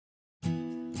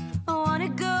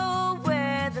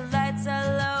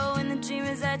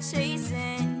Guys,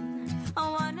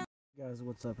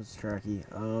 what's up? It's Tracky.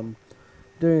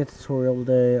 Doing a tutorial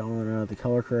today on the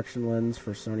color correction lens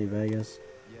for Sony Vegas.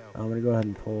 I'm gonna go ahead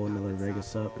and pull another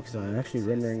Vegas up because I'm actually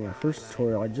rendering my first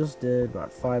tutorial I just did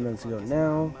about 5 minutes ago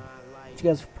now, which you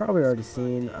guys have probably already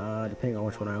seen, depending on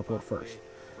which one I upload first.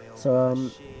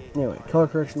 So, anyway, color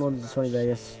correction lens in Sony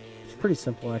Vegas. It's pretty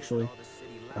simple, actually.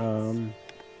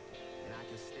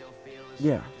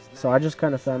 Yeah, so I just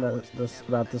kind of found out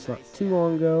about this not too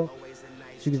long ago.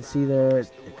 As you can see there,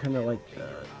 it kind of like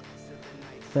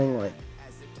thing, like,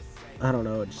 I don't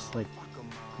know, it just like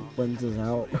lenses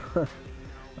out.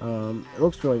 It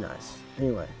looks really nice.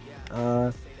 Anyway,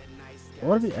 a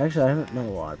lot of you, actually, I haven't, not a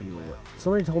lot of people, but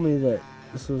somebody told me that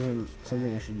this wasn't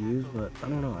something I should use, but I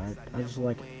don't know, I just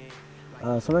like it.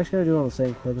 So I'm actually going to do it on the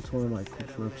same clip. It's one of my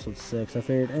clips from episode 6. I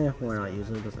figured, why not use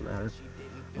it? It doesn't matter.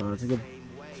 It's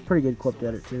a pretty good clip to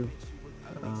edit too.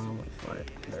 Let me find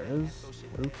it. There it is.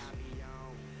 Oops.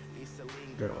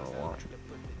 Didn't want to watch it.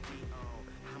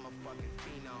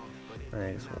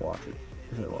 I guess we'll watch it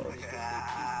if it loads.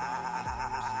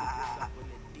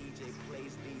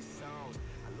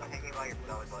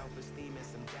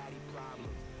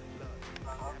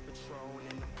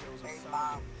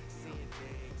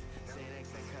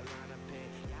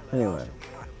 Anyway,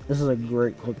 this is a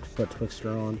great clip to put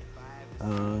Twixtor on,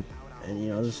 and you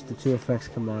know, the two effects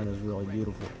combined is really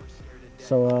beautiful.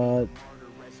 So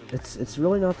it's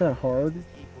really not that hard.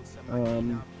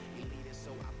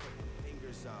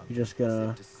 You're just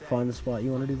gonna find the spot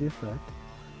you want to do the effect.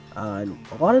 And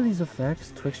a lot of these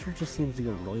effects, Twixtor just seems to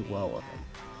go really well with them.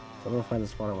 So I'm gonna find the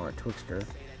spot I want a Twixtor,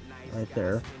 right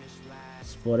there.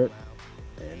 Split it,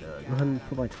 and go ahead and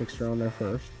put my Twixtor on there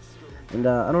first. And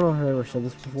I don't know if I've ever said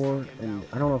this before, and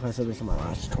I don't know if I said this in my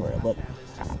last tutorial, but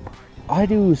I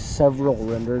do several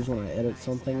renders when I edit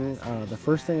something. The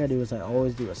first thing I do is I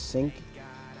always do a sync.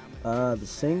 The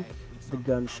sync, the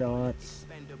gunshots,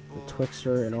 the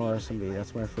Twixtor, and RSMB.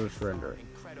 That's my first render.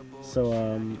 So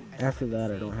after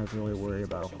that, I don't have to really worry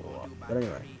about a whole lot. But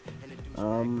anyway,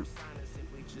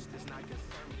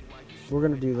 we're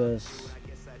gonna do this.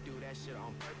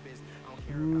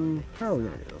 How are we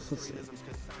gonna do this? Let's see.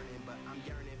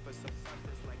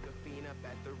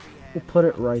 We'll put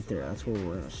it right there. That's where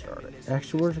we're gonna start it.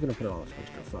 Actually, we're just gonna put it on the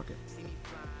Twixtor. Fuck it.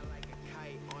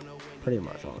 Pretty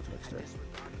much on the Twixtor.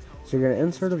 So you're gonna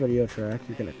insert a video track.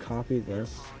 You're gonna copy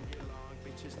this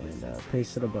and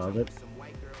paste it above it.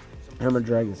 And I'm gonna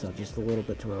drag this out just a little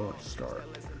bit to where I want to start.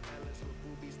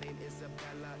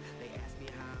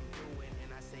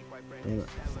 Anyway,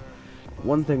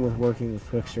 one thing with working with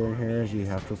Twixtor in here is you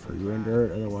have to pre-render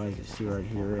it. Otherwise, you see right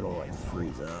here, it'll like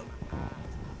freeze up.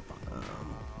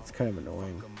 It's kind of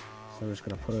annoying. So I'm just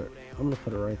gonna put it. I'm gonna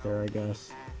put it right there, I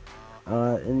guess.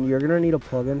 And you're gonna need a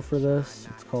plugin for this.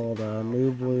 It's called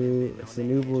New Blue. It's the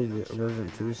New Blue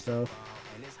version 2 stuff.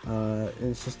 And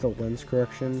it's just a lens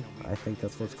correction. I think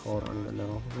that's what it's called. I don't even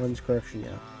know. Lens correction,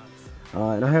 yeah.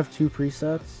 And I have 2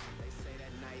 presets.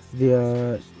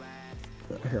 Here,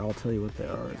 I'll tell you what they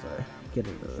are as I get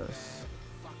into this.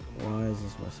 Why is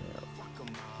this messing up?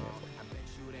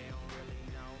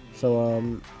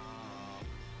 So,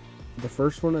 the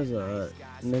first one is a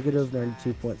negative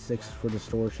 92.6 for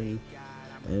distortion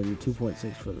and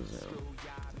 2.6 for the zoom.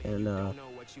 And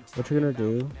what you're gonna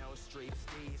do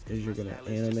is you're gonna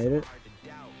animate it.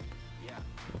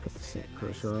 I'll put the sync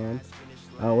cursor on.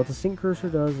 What the sync cursor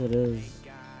does, I don't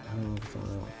know if it's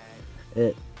on.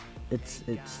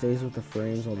 It stays with the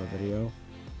frames on the video,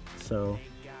 so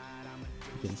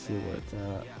you can see where it's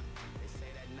at.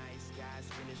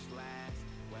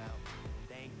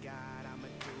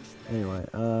 Anyway,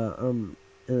 and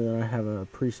then I have a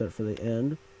preset for the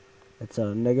end. It's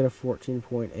a negative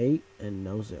 14.8 and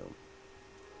no zoom.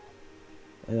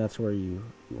 And that's where you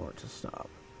want it to stop.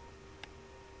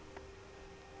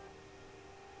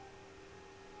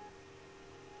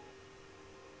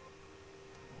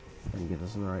 And get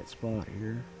this in the right spot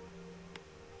here.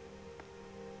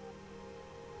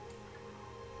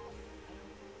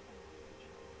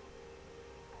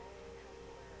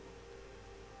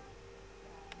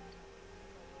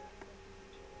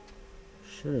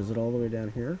 Shit, is it all the way down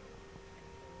here?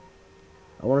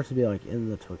 I want it to be like in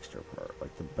the Twixtor part,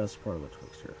 like the best part of the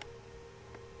Twixtor.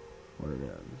 Where it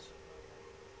ends.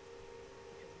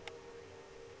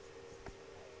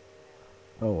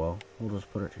 Oh well, we'll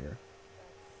just put it here.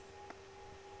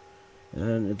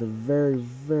 And at the very,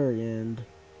 very end,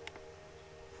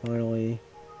 finally,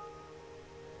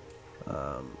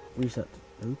 reset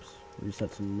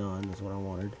to none is what I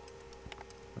wanted.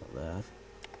 Not that.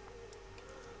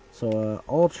 So,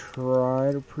 I'll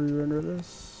try to pre-render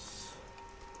this.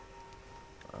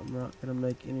 I'm not gonna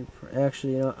make any.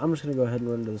 Actually, you know, I'm just gonna go ahead and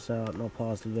render this out, and I'll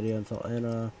pause the video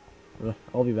and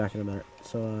I'll be back in a minute.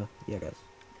 So yeah, guys,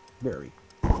 very.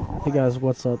 Hey guys,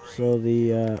 what's up? So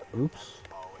the oops.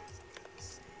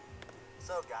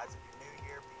 So guys, if you're new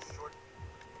here, be sure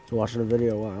So watching a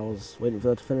video while I was waiting for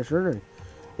that to finish rendering.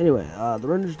 Anyway, the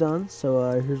render's done.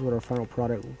 So here's what our final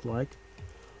product looked like.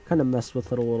 Kind of messed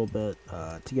with it a little bit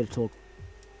to get it to look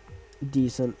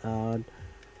decent.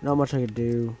 Not much I could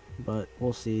do, but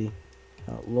we'll see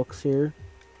how it looks here.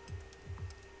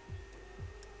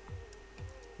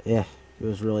 Yeah, it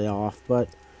was really off, but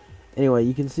anyway,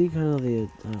 you can see kind of the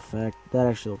effect. That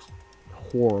actually looks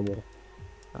horrible.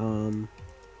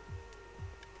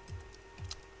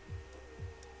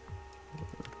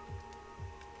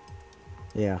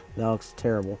 Yeah, that looks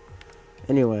terrible.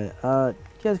 Anyway, you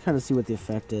guys kind of see what the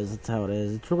effect is. That's how it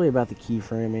is. It's really about the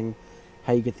keyframing,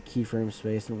 how you get the keyframe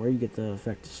space, and where you get the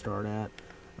effect to start at.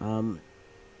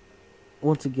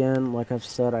 Once again, like I've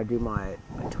said, I do my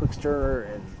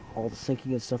Twixtor and all the syncing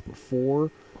and stuff before,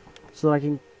 so that I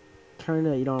can kind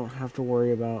of, you don't have to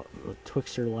worry about the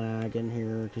Twixtor lag in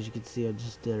here, because you can see I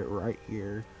just did it right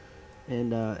here,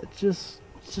 and it's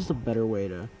just a better way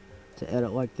to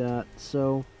edit like that.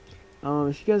 So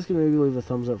if you guys can maybe leave a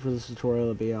thumbs up for this tutorial,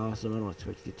 that'd be awesome. I don't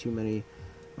expect to get too many.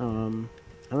 I'm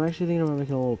actually thinking about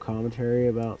making a little commentary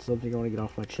about something I want to get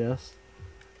off my chest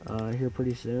here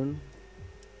pretty soon.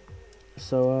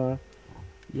 So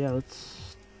yeah,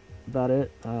 that's about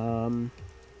it.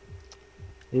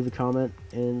 Leave a comment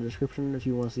in the description if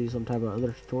you want to see some type of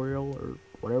other tutorial or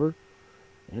whatever.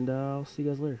 And I'll see you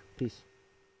guys later. Peace.